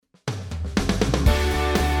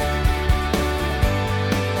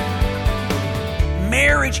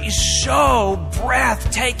marriage is so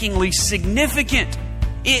breathtakingly significant.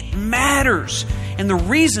 It matters. And the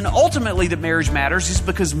reason ultimately that marriage matters is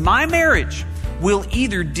because my marriage will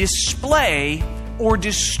either display or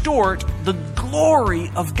distort the glory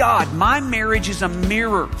of God. My marriage is a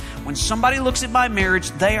mirror. When somebody looks at my marriage,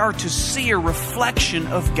 they are to see a reflection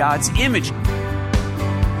of God's image.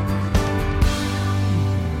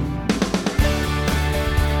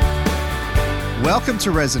 Welcome to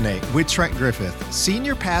Resonate with Trent Griffith,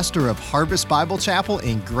 Senior Pastor of Harvest Bible Chapel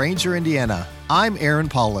in Granger, Indiana. I'm Aaron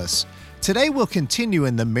Paulus. Today we'll continue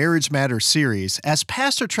in the Marriage Matters series as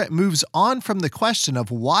Pastor Trent moves on from the question of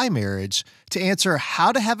why marriage to answer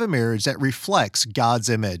how to have a marriage that reflects God's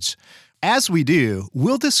image. As we do,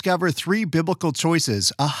 we'll discover 3 biblical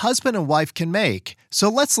choices a husband and wife can make. So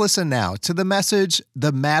let's listen now to the message,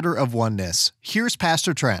 The Matter of Oneness. Here's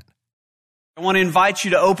Pastor Trent. I want to invite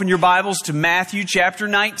you to open your Bibles to Matthew chapter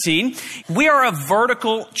 19. We are a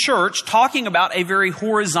vertical church talking about a very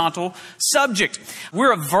horizontal subject.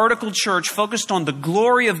 We're a vertical church focused on the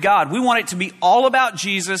glory of God. We want it to be all about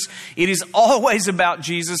Jesus. It is always about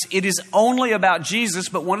Jesus. It is only about Jesus.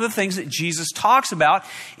 But one of the things that Jesus talks about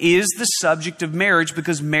is the subject of marriage,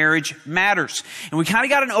 because marriage matters. And we kind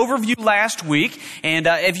of got an overview last week. And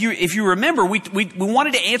if you remember, we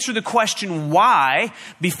wanted to answer the question why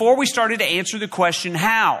before we started to answer the question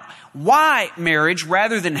how. Why marriage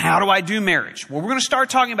rather than how do I do marriage? Well, we're going to start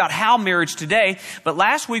talking about how marriage today, but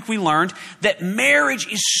last week we learned that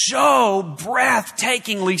marriage is so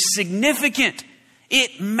breathtakingly significant.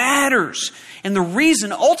 It matters. And the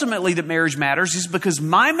reason ultimately that marriage matters is because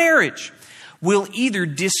my marriage will either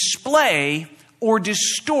display or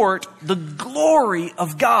distort the glory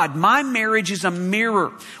of God. My marriage is a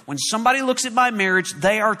mirror. When somebody looks at my marriage,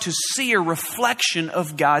 they are to see a reflection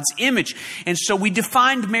of God's image. And so we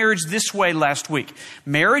defined marriage this way last week.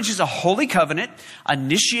 Marriage is a holy covenant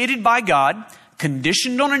initiated by God,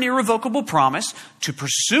 conditioned on an irrevocable promise to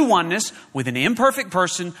pursue oneness with an imperfect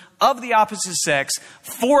person of the opposite sex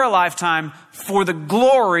for a lifetime for the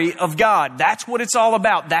glory of God. That's what it's all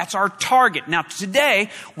about. That's our target. Now, today,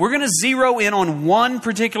 we're going to zero in on one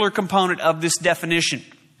particular component of this definition.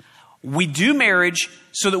 We do marriage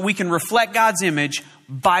so that we can reflect God's image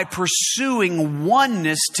by pursuing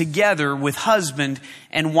oneness together with husband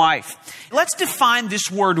and wife. Let's define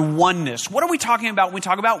this word oneness. What are we talking about when we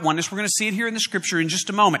talk about oneness? We're going to see it here in the scripture in just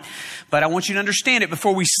a moment. But I want you to understand it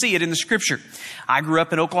before we see it in the scripture. I grew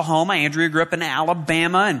up in Oklahoma. Andrea grew up in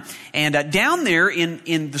Alabama. And down there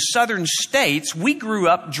in the southern states, we grew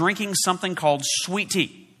up drinking something called sweet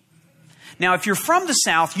tea. Now, if you're from the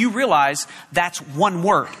South, you realize that's one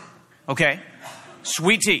word. Okay?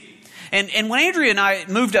 Sweet tea. And when Andrea and I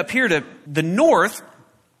moved up here to the north,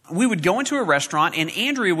 we would go into a restaurant and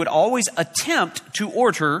Andrea would always attempt to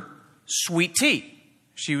order sweet tea.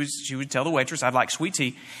 She would tell the waitress, I'd like sweet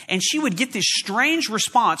tea. And she would get this strange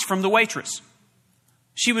response from the waitress.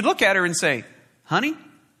 She would look at her and say, honey,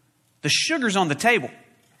 the sugar's on the table.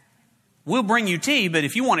 We'll bring you tea, but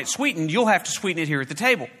if you want it sweetened, you'll have to sweeten it here at the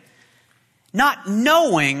table. Not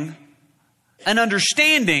knowing and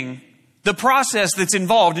understanding the process that's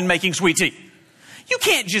involved in making sweet tea. You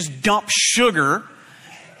can't just dump sugar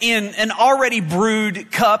in an already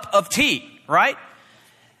brewed cup of tea, right?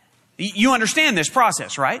 You understand this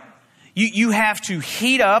process, right? You have to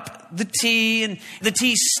heat up the tea, and the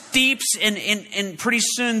tea steeps, and pretty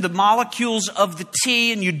soon the molecules of the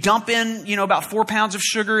tea, and you dump in, about 4 pounds of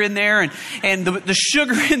sugar in there, and the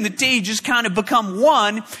sugar and the tea just kind of become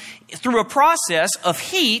one through a process of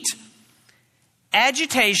heat,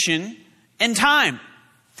 agitation, and time.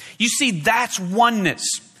 You see, that's oneness.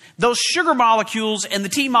 Those sugar molecules and the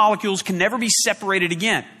tea molecules can never be separated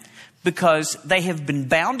again because they have been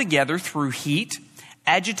bound together through heat,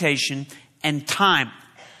 agitation, and time.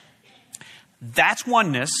 That's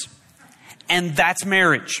oneness, and that's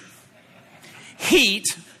marriage. Heat,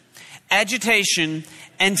 agitation,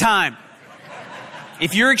 and time.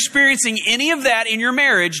 If you're experiencing any of that in your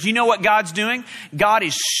marriage, do you know what God's doing? God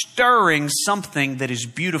is stirring something that is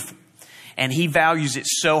beautiful. And He values it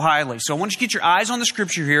so highly. So I want you to get your eyes on the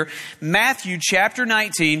scripture here. Matthew chapter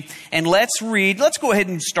 19. And let's read. Let's go ahead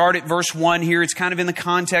and start at verse 1 here. It's kind of in the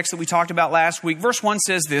context that we talked about last week. Verse 1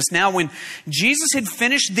 says this. Now when Jesus had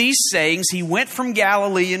finished these sayings, He went from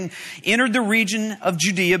Galilee and entered the region of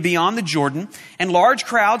Judea beyond the Jordan. And large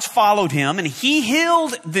crowds followed Him. And He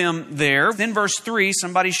healed them there. Then verse 3,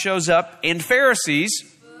 somebody shows up. And Pharisees.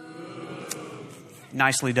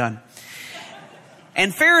 Nicely done.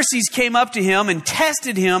 And Pharisees came up to Him and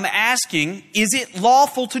tested Him, asking, is it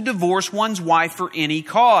lawful to divorce one's wife for any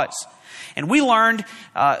cause? And we learned,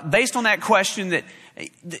 based on that question, that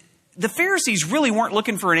the Pharisees really weren't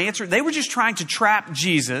looking for an answer. They were just trying to trap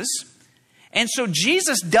Jesus. And so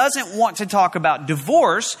Jesus doesn't want to talk about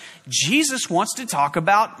divorce. Jesus wants to talk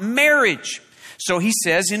about marriage. So he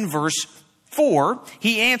says in verse 4,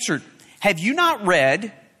 he answered, "Have you not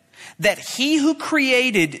read that he who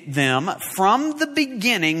created them from the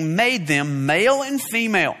beginning made them male and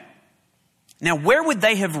female?" Now, where would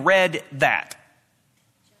they have read that?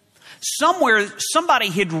 Somewhere, somebody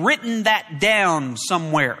had written that down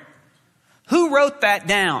somewhere. Who wrote that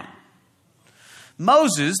down?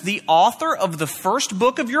 Moses, the author of the first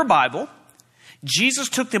book of your Bible. Jesus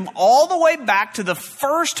took them all the way back to the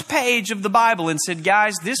first page of the Bible and said,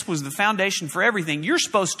 guys, this was the foundation for everything. You're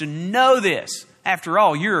supposed to know this. After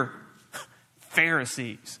all, you're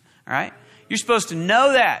Pharisees, all right? You're supposed to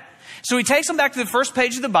know that. So he takes them back to the first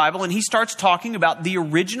page of the Bible and he starts talking about the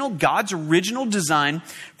original, God's original design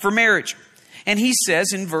for marriage. And he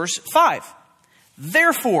says in verse 5,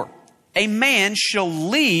 "Therefore, a man shall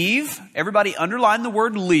leave," everybody underline the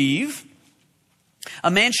word leave.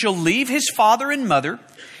 "A man shall leave his father and mother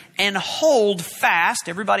and hold fast,"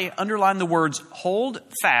 everybody underline the words hold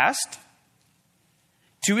fast,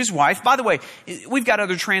 "to his wife." By the way, we've got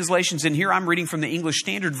other translations in here. I'm reading from the English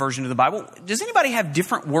Standard Version of the Bible. Does anybody have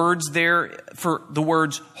different words there for the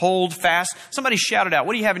words hold fast? Somebody shout it out.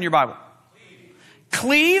 What do you have in your Bible?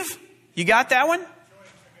 Cleave. You got that one?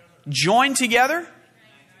 Join together.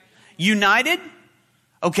 United.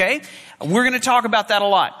 Okay. We're going to talk about that a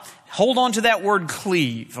lot. Hold on to that word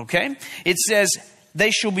cleave. Okay. It says they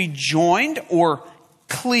shall be joined or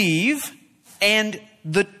cleave, and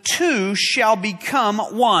the two shall become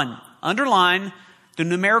one. Underline the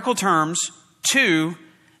numerical terms 2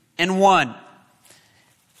 and 1.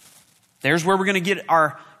 There's where we're going to get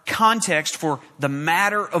our context for the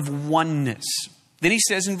matter of oneness. Then he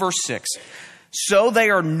says in verse 6, "So they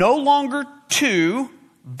are no longer two,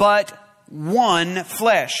 but one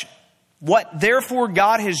flesh. What therefore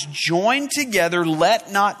God has joined together,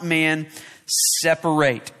 let not man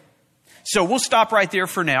separate." So we'll stop right there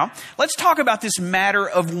for now. Let's talk about this matter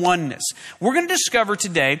of oneness. We're going to discover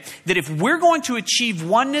today that if we're going to achieve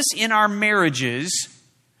oneness in our marriages,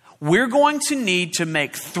 we're going to need to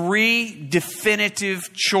make 3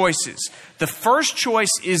 definitive choices. The first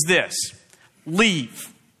choice is this: leave.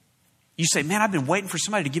 You say, man, I've been waiting for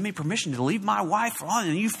somebody to give me permission to leave my wife.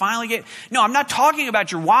 And you finally get... No, I'm not talking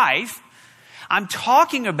about your wife. I'm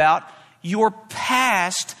talking about your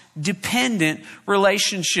past dependent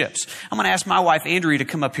relationships. I'm going to ask my wife, Andrea, to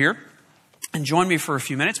come up here and join me for a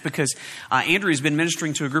few minutes because Andrea's been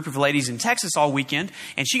ministering to a group of ladies in Texas all weekend,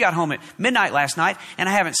 and she got home at midnight last night, and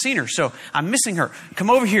I haven't seen her, so I'm missing her. Come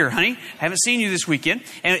over here, honey. I haven't seen you this weekend,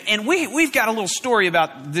 and we've got a little story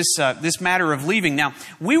about this matter of leaving. Now,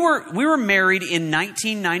 we were married in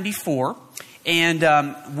 1994,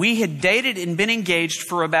 and we had dated and been engaged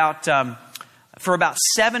for about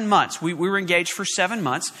 7 months. We were engaged for 7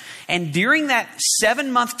 months. And during that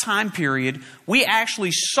 7-month time period, we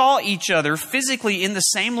actually saw each other physically in the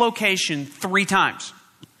same location 3 times.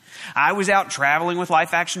 I was out traveling with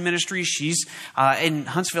Life Action Ministries. She's in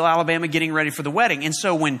Huntsville, Alabama, getting ready for the wedding. And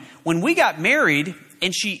so when we got married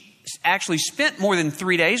and she actually spent more than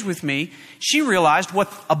 3 days with me, she realized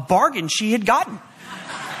what a bargain she had gotten.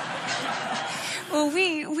 Well,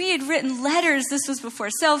 we had written letters. This was before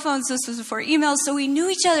cell phones. This was before emails. So we knew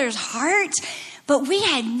each other's heart, but we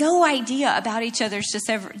had no idea about each other's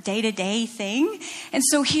just day-to-day thing. And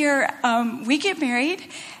so here we get married,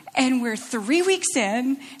 and we're 3 weeks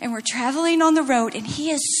in, and we're traveling on the road, and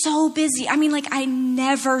he is so busy. I mean, like, I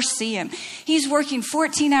never see him. He's working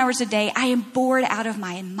 14 hours a day. I am bored out of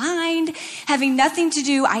my mind, having nothing to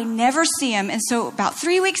do. I never see him. And so about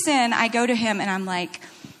 3 weeks in, I go to him, and I'm like,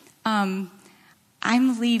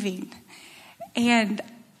 I'm leaving, and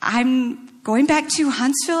I'm going back to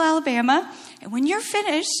Huntsville, Alabama. And when you're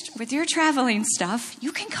finished with your traveling stuff,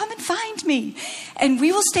 you can come and find me, and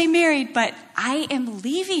we will stay married, but I am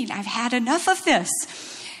leaving. I've had enough of this.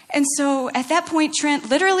 And so at that point,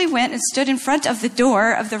 Trent literally went and stood in front of the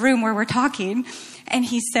door of the room where we're talking, and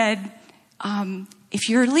he said, if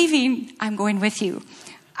you're leaving, I'm going with you.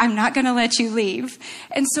 I'm not going to let you leave.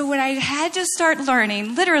 And so what I had to start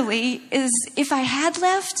learning, literally, is if I had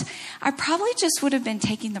left, I probably just would have been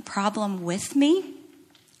taking the problem with me.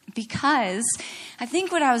 Because I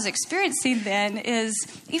think what I was experiencing then is,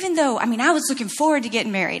 even though, I was looking forward to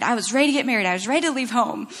getting married. I was ready to get married. I was ready to leave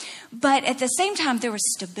home. But at the same time, there was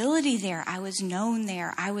stability there. I was known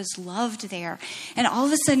there. I was loved there. And all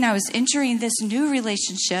of a sudden, I was entering this new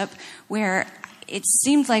relationship where it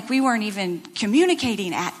seemed like we weren't even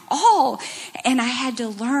communicating at all. And I had to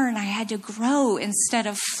learn, I had to grow instead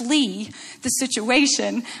of flee the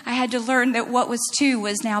situation. I had to learn that what was two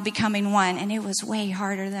was now becoming one. And it was way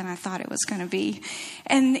harder than I thought it was going to be.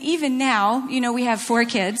 And even now, we have 4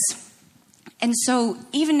 kids. And so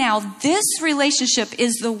even now, this relationship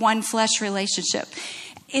is the one flesh relationship.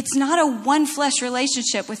 It's not a one flesh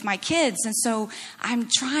relationship with my kids. And so I'm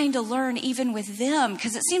trying to learn even with them,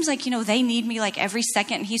 because it seems like, they need me like every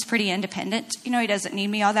second. And he's pretty independent. He doesn't need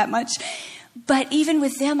me all that much. But even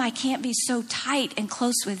with them, I can't be so tight and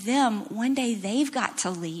close with them. One day they've got to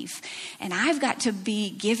leave. And I've got to be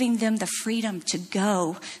giving them the freedom to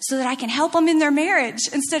go so that I can help them in their marriage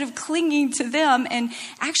instead of clinging to them and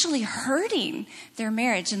actually hurting their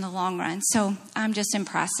marriage in the long run. So I'm just in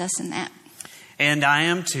process in that. And I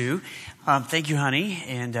am too. Thank you, honey.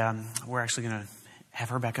 And we're actually going to have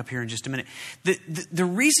her back up here in just a minute. The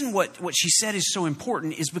reason what she said is so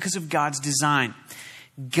important is because of God's design.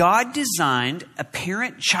 God designed a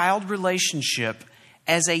parent-child relationship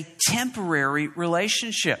as a temporary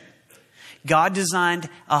relationship. God designed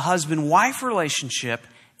a husband-wife relationship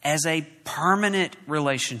as a permanent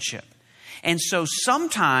relationship. And so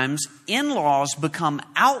sometimes in-laws become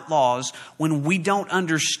outlaws when we don't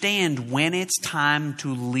understand when it's time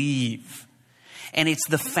to leave. And it's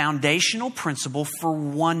the foundational principle for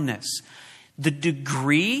oneness. The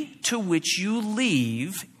degree to which you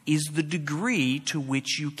leave is the degree to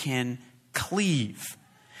which you can cleave.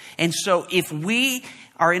 And so if we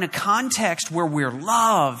are in a context where we're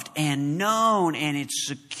loved and known and it's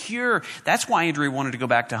secure, that's why Andrea wanted to go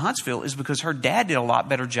back to Huntsville, is because her dad did a lot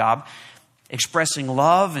better job expressing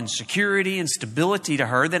love and security and stability to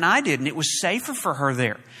her than I did. And it was safer for her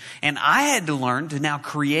there. And I had to learn to now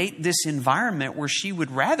create this environment where she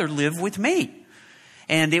would rather live with me.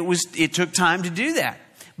 And it took time to do that.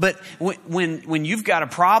 But when you've got a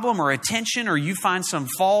problem or a tension, or you find some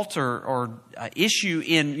fault or issue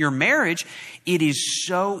in your marriage, it is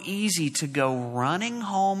so easy to go running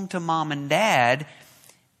home to mom and dad.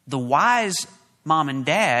 The wise mom and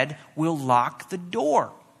dad will lock the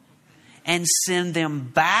door and send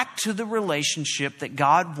them back to the relationship that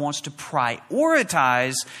God wants to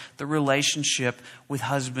prioritize, the relationship with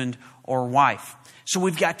husband or wife. So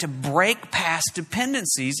we've got to break past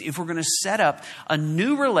dependencies if we're going to set up a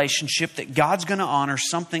new relationship that God's going to honor,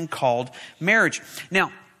 something called marriage.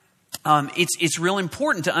 Now, it's real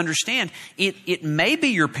important to understand it may be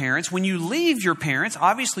your parents. When you leave your parents,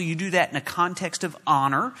 obviously you do that in a context of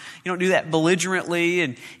honor. You don't do that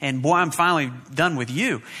belligerently and boy, I'm finally done with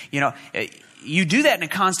you. You do that in a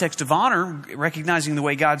context of honor, recognizing the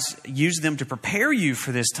way God's used them to prepare you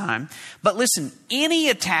for this time. But listen, any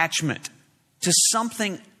attachment to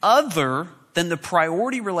something other than the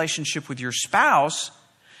priority relationship with your spouse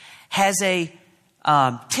has a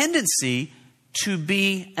tendency to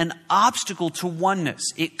be an obstacle to oneness.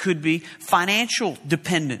 It could be financial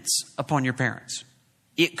dependence upon your parents.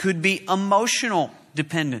 It could be emotional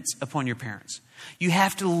dependence upon your parents. You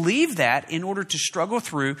have to leave that in order to struggle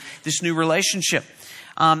through this new relationship.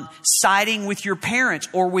 Siding with your parents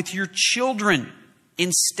or with your children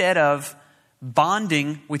instead of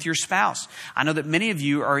bonding with your spouse. I know that many of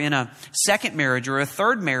you are in a second marriage or a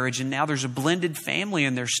third marriage, and now there's a blended family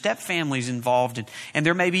and there's step families involved, and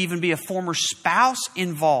there may even be a former spouse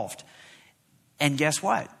involved. And guess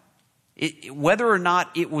what? Whether or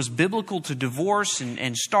not it was biblical to divorce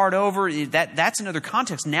and start over, that's another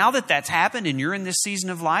context. Now that that's happened and you're in this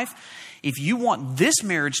season of life, if you want this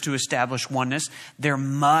marriage to establish oneness, there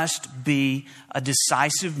must be a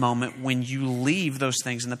decisive moment when you leave those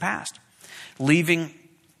things in the past. Leaving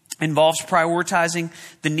involves prioritizing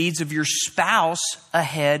the needs of your spouse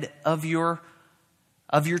ahead of your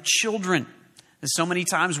children. And so many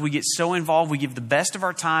times we get so involved, we give the best of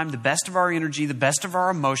our time, the best of our energy, the best of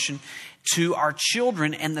our emotion to our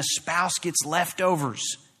children, and the spouse gets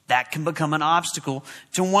leftovers. That can become an obstacle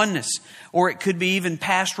to oneness. Or it could be even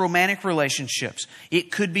past romantic relationships.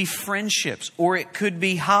 It could be friendships, or it could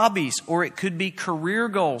be hobbies, or it could be career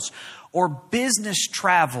goals, or business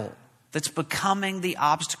travel that's becoming the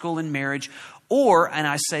obstacle in marriage. Or, and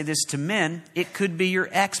I say this to men, it could be your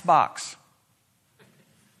Xbox.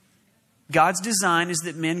 God's design is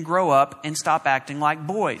that men grow up and stop acting like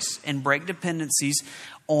boys and break dependencies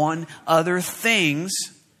on other things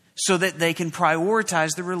so that they can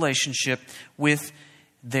prioritize the relationship with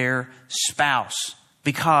their spouse.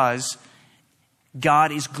 Because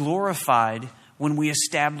God is glorified when we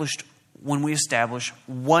establish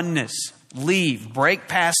oneness. Leave, break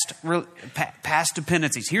past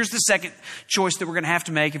dependencies. Here's the second choice that we're going to have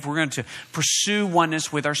to make if we're going to pursue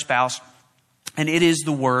oneness with our spouse. And it is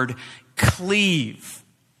the word cleave.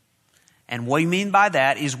 And what we mean by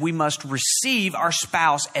that is we must receive our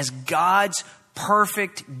spouse as God's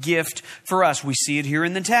perfect gift for us. We see it here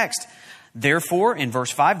in the text. Therefore, in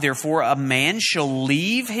verse 5, therefore a man shall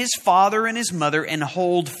leave his father and his mother and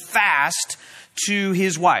hold fast to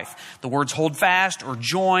his wife. The words hold fast or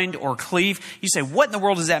joined or cleave. You say, what in the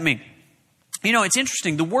world does that mean? You know, it's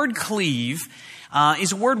interesting. The word cleave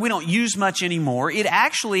is a word we don't use much anymore. It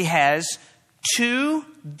actually has two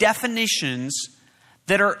definitions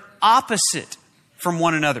that are opposite from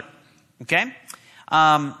one another. Okay?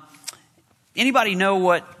 Anybody know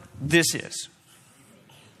what this is?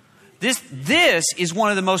 This is one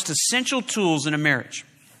of the most essential tools in a marriage.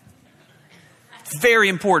 It's very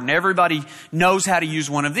important. Everybody knows how to use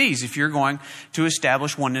one of these if you're going to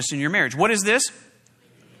establish oneness in your marriage. What is this?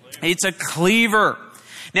 It's a cleaver.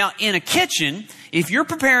 Now, in a kitchen, if you're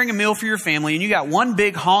preparing a meal for your family and you got one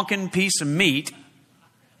big honking piece of meat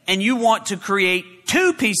and you want to create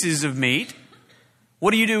two pieces of meat,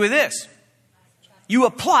 what do you do with this? You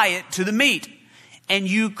apply it to the meat and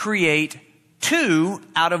you create two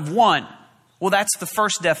out of one. Well, that's the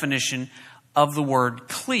first definition of the word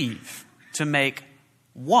cleave, to make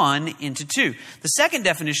one into two. The second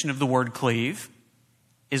definition of the word cleave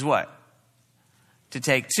is what? To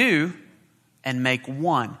take two and make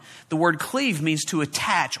one. The word cleave means to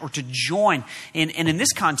attach or to join. And in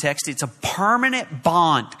this context, it's a permanent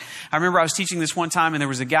bond. I remember I was teaching this one time and there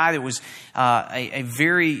was a guy that was a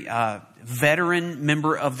very veteran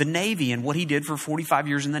member of the Navy. And what he did for 45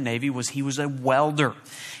 years in the Navy was he was a welder.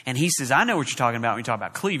 And he says, I know what you're talking about when you talk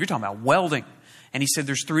about cleave. You're talking about welding. And he said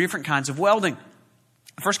there's three different kinds of welding.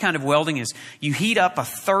 The first kind of welding is you heat up a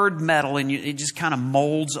third metal and it just kind of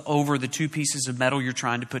molds over the two pieces of metal you're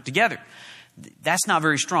trying to put together. That's not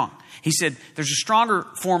very strong. He said there's a stronger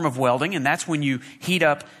form of welding, and that's when you heat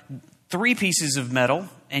up three pieces of metal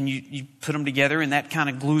and you put them together, and that kind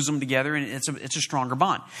of glues them together, and it's a stronger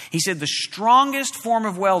bond. He said the strongest form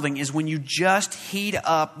of welding is when you just heat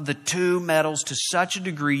up the two metals to such a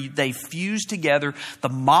degree they fuse together. The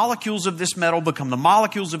molecules of this metal become the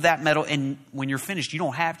molecules of that metal, and when you're finished, you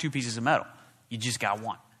don't have two pieces of metal. You just got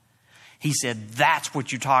one. He said that's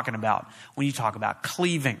what you're talking about when you talk about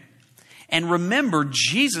cleaving. And remember,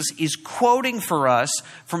 Jesus is quoting for us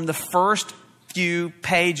from the first few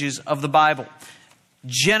pages of the Bible.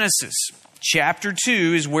 Genesis chapter 2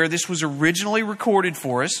 is where this was originally recorded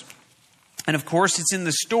for us. And of course, it's in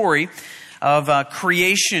the story of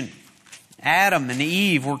creation. Adam and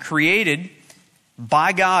Eve were created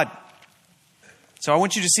by God. So I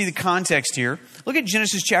want you to see the context here. Look at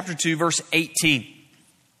Genesis chapter 2, verse 18.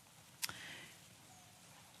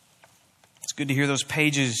 It's good to hear those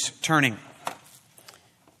pages turning.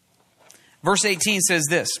 Verse 18 says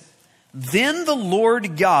this, Then the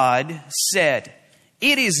Lord God said,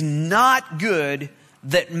 It is not good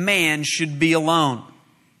that man should be alone.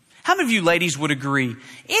 How many of you ladies would agree?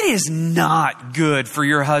 It is not good for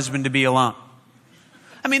your husband to be alone.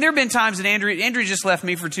 I mean, there have been times that Andrea just left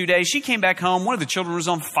me for 2 days. She came back home. One of the children was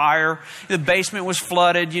on fire. The basement was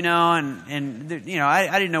flooded, and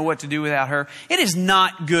I didn't know what to do without her. It is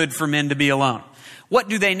not good for men to be alone. What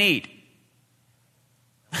do they need?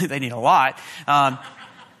 They need a lot.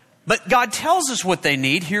 But God tells us what they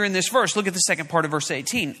need here in this verse. Look at the second part of verse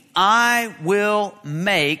 18. I will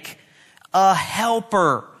make a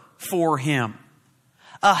helper for him.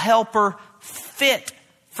 A helper fit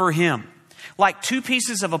for him. Like two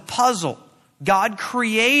pieces of a puzzle, God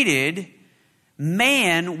created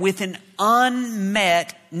man with an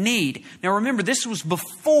unmet need. Now remember, this was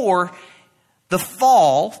before the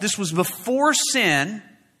fall. This was before sin.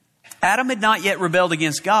 Adam had not yet rebelled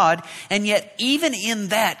against God. And yet, even in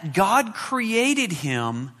that, God created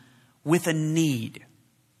him with a need.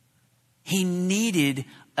 He needed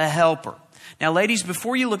a helper. Now, ladies,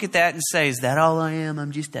 before you look at that and say, is that all I am?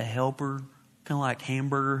 I'm just a helper. Kind of like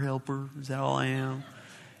hamburger helper. Is that all I am?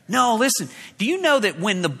 No, listen. Do you know that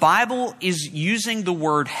when the Bible is using the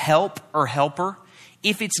word help or helper,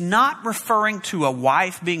 if it's not referring to a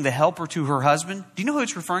wife being the helper to her husband, do you know who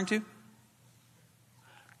it's referring to?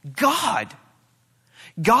 God.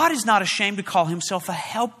 God is not ashamed to call himself a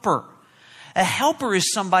helper. A helper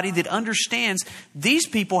is somebody that understands these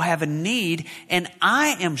people have a need, and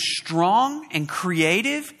I am strong and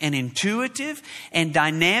creative and intuitive and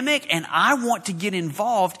dynamic, and I want to get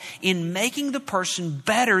involved in making the person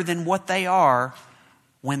better than what they are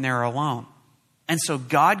when they're alone. And so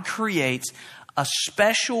God creates a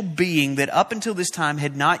special being that up until this time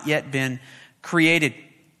had not yet been created.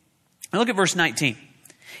 Now look at verse 19.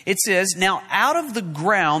 It says, "Now out of the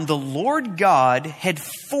ground the Lord God had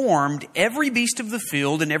formed every beast of the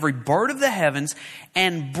field and every bird of the heavens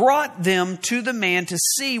and brought them to the man to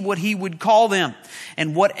see what he would call them.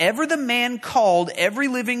 And whatever the man called every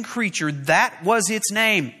living creature, that was its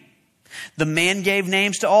name. The man gave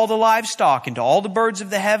names to all the livestock and to all the birds of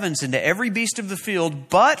the heavens and to every beast of the field.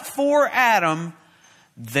 But for Adam,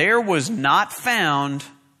 there was not found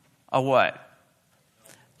a" what?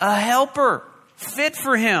 "A helper fit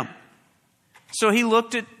for him." So he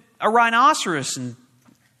looked at a rhinoceros and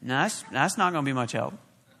that's not going to be much help.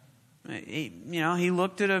 He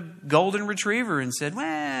looked at a golden retriever and said,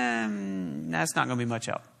 well, that's not going to be much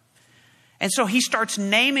help. And so he starts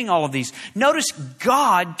naming all of these. Notice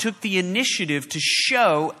God took the initiative to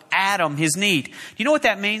show Adam his need. Do you know what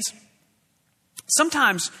that means?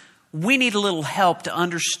 Sometimes we need a little help to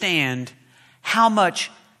understand how much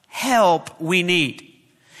help we need.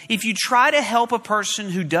 If you try to help a person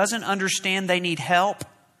who doesn't understand they need help,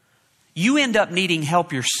 you end up needing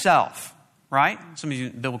help yourself, right? Some of you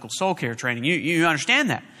in biblical soul care training, you understand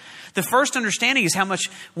that. The first understanding is how much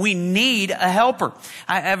we need a helper.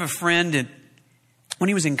 I have a friend, and when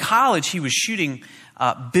he was in college, he was shooting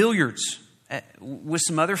billiards with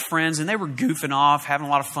some other friends, and they were goofing off, having a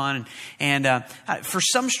lot of fun. And for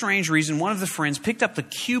some strange reason, one of the friends picked up the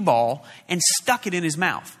cue ball and stuck it in his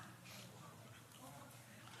mouth.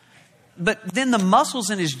 But then the muscles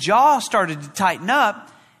in his jaw started to tighten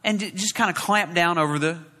up and just kind of clamp down over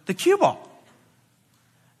the cue ball.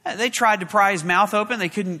 They tried to pry his mouth open. They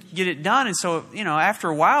couldn't get it done. And so, after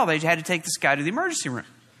a while, they had to take this guy to the emergency room.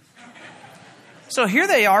 So here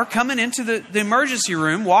they are coming into the emergency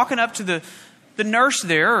room, walking up to the nurse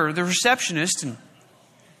there or the receptionist. And,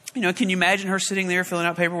 can you imagine her sitting there filling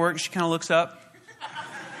out paperwork? And she kind of looks up.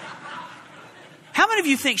 How many of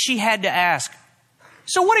you think she had to ask,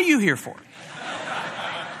 "So what are you here for?"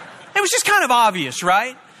 It was just kind of obvious,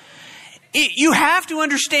 right? You have to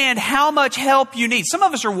understand how much help you need. Some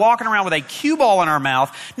of us are walking around with a cue ball in our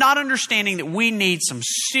mouth, not understanding that we need some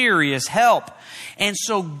serious help. And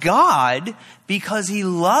so God, because He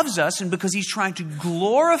loves us and because He's trying to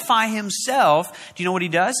glorify Himself, do you know what He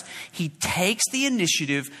does? He takes the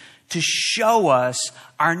initiative to show us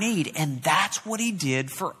our need. And that's what He did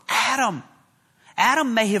for Adam.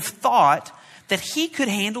 Adam may have thought that he could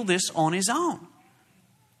handle this on his own.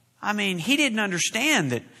 I mean, he didn't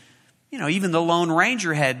understand that, even the Lone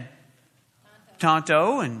Ranger had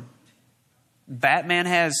Tonto, and Batman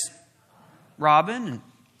has Robin, and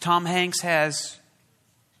Tom Hanks has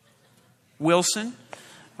Wilson,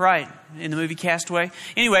 right, in the movie Castaway.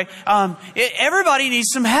 Anyway, everybody needs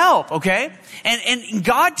some help, okay? And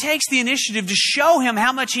God takes the initiative to show him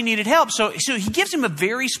how much he needed help. So He gives him a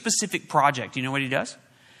very specific project. You know what He does?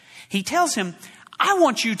 He tells him, "I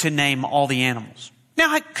want you to name all the animals."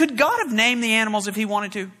 Now, could God have named the animals if He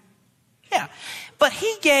wanted to? Yeah. But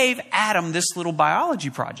He gave Adam this little biology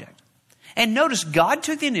project. And notice, God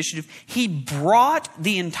took the initiative. He brought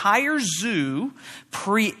the entire zoo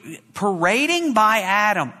parading by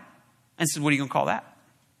Adam and said, "What are you going to call that?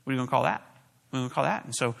 What are you going to call that? What are you going to call that?"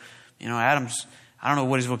 And so, Adam's, I don't know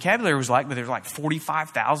what his vocabulary was like, but there's like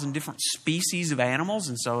 45,000 different species of animals.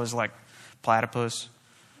 And so it was like platypus,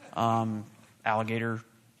 alligator,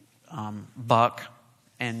 buck,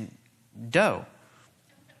 and doe,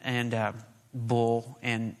 and bull,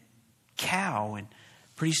 and cow. And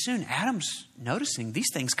pretty soon, Adam's noticing these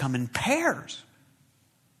things come in pairs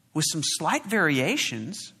with some slight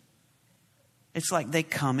variations. It's like they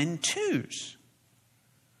come in twos.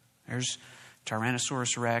 There's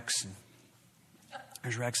Tyrannosaurus Rex, and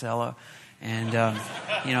there's Rexella, and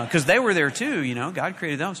because they were there too. God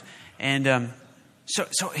created those, and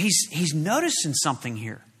so he's noticing something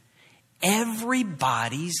here.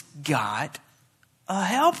 Everybody's got a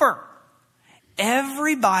helper.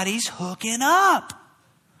 Everybody's hooking up.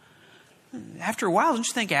 After a while, don't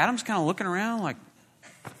you think Adam's kind of looking around like,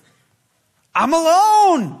 "I'm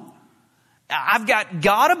alone. I've got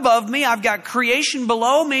God above me. I've got creation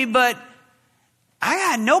below me, but I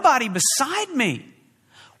got nobody beside me.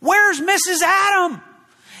 Where's Mrs. Adam?"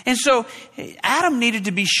 And so Adam needed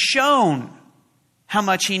to be shown how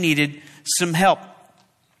much he needed some help.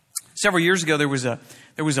 Several years ago, there was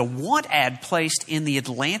a want ad placed in the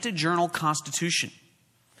Atlanta Journal-Constitution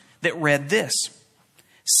that read this: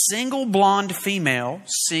 "Single blonde female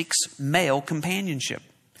seeks male companionship.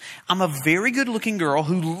 I'm a very good-looking girl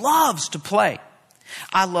who loves to play.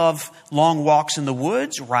 I love long walks in the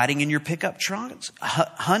woods, riding in your pickup trucks,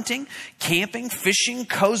 hunting, camping, fishing.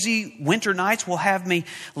 Cozy winter nights will have me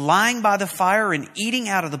lying by the fire and eating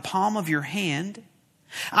out of the palm of your hand.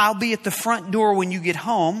 I'll be at the front door when you get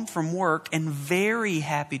home from work and very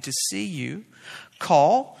happy to see you.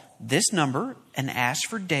 Call this number and ask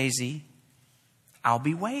for Daisy. I'll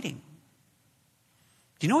be waiting.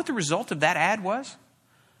 Do you know what the result of that ad was?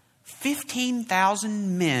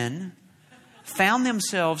 15,000 men found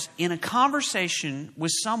themselves in a conversation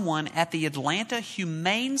with someone at the Atlanta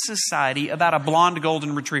Humane Society about a blonde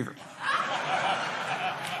golden retriever.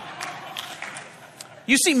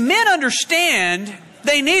 You see, men understand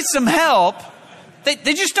they need some help.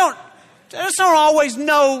 They just don't always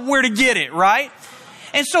know where to get it, right?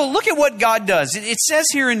 And so look at what God does. It says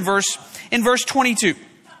here in verse 22,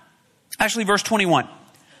 actually verse 21.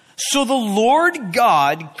 So the Lord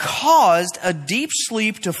God caused a deep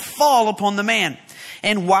sleep to fall upon the man.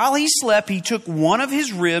 And while he slept, he took one of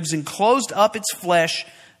his ribs and closed up its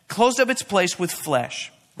place with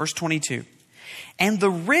flesh. Verse 22. And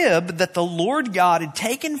the rib that the Lord God had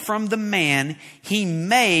taken from the man, he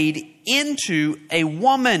made into a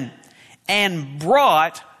woman and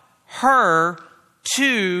brought her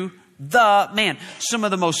to the man. Some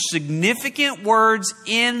of the most significant words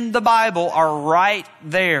in the Bible are right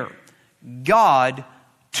there. God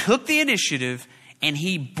took the initiative and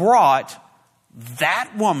he brought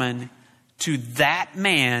that woman to that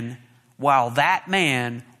man while that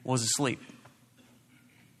man was asleep.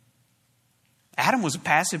 Adam was a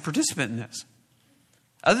passive participant in this.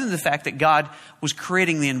 Other than the fact that God was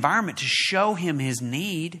creating the environment to show him his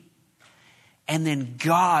need, and then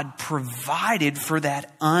God provided for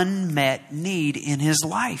that unmet need in his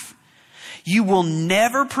life. You will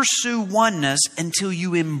never pursue oneness until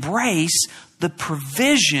you embrace the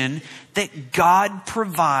provision that God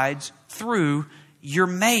provides through your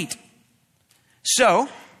mate. So,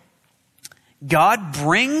 God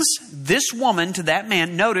brings this woman to that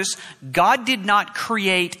man. Notice, God did not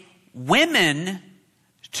create women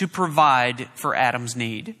to provide for Adam's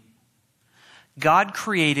need. God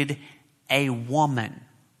created a woman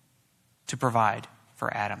to provide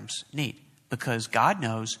for Adam's need, because God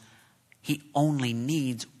knows he only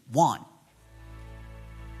needs one.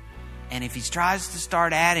 And if he tries to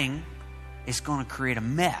start adding, it's going to create a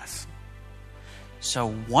mess.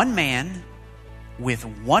 So one man with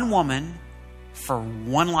one woman for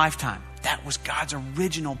one lifetime. That was God's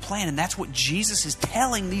original plan. And that's what Jesus is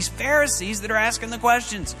telling these Pharisees that are asking the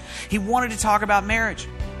questions. He wanted to talk about marriage.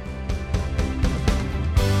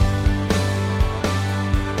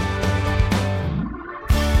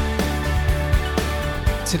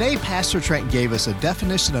 Today, Pastor Trent gave us a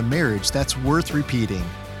definition of marriage that's worth repeating.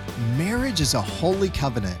 Marriage is a holy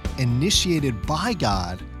covenant initiated by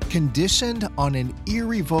God, conditioned on an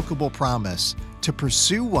irrevocable promise to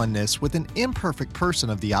pursue oneness with an imperfect person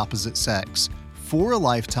of the opposite sex for a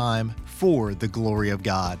lifetime for the glory of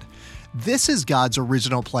God. This is God's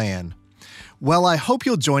original plan. Well, I hope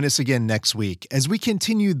you'll join us again next week as we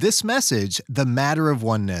continue this message, The Matter of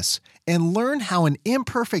Oneness, and learn how an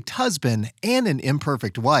imperfect husband and an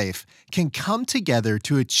imperfect wife can come together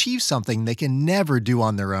to achieve something they can never do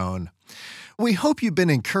on their own. We hope you've been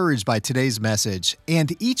encouraged by today's message,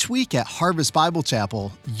 and each week at Harvest Bible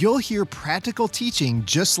Chapel, you'll hear practical teaching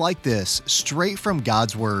just like this, straight from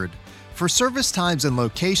God's Word. For service times and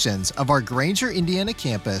locations of our Granger, Indiana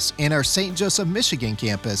campus and our St. Joseph, Michigan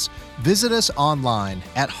campus, visit us online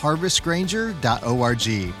at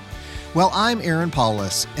harvestgranger.org. Well, I'm Aaron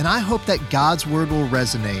Paulus, and I hope that God's Word will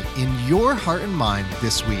resonate in your heart and mind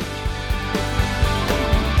this week.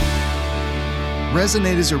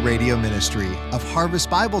 Resonate is a radio ministry of Harvest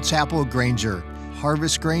Bible Chapel, Granger,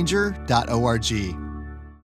 harvestgranger.org.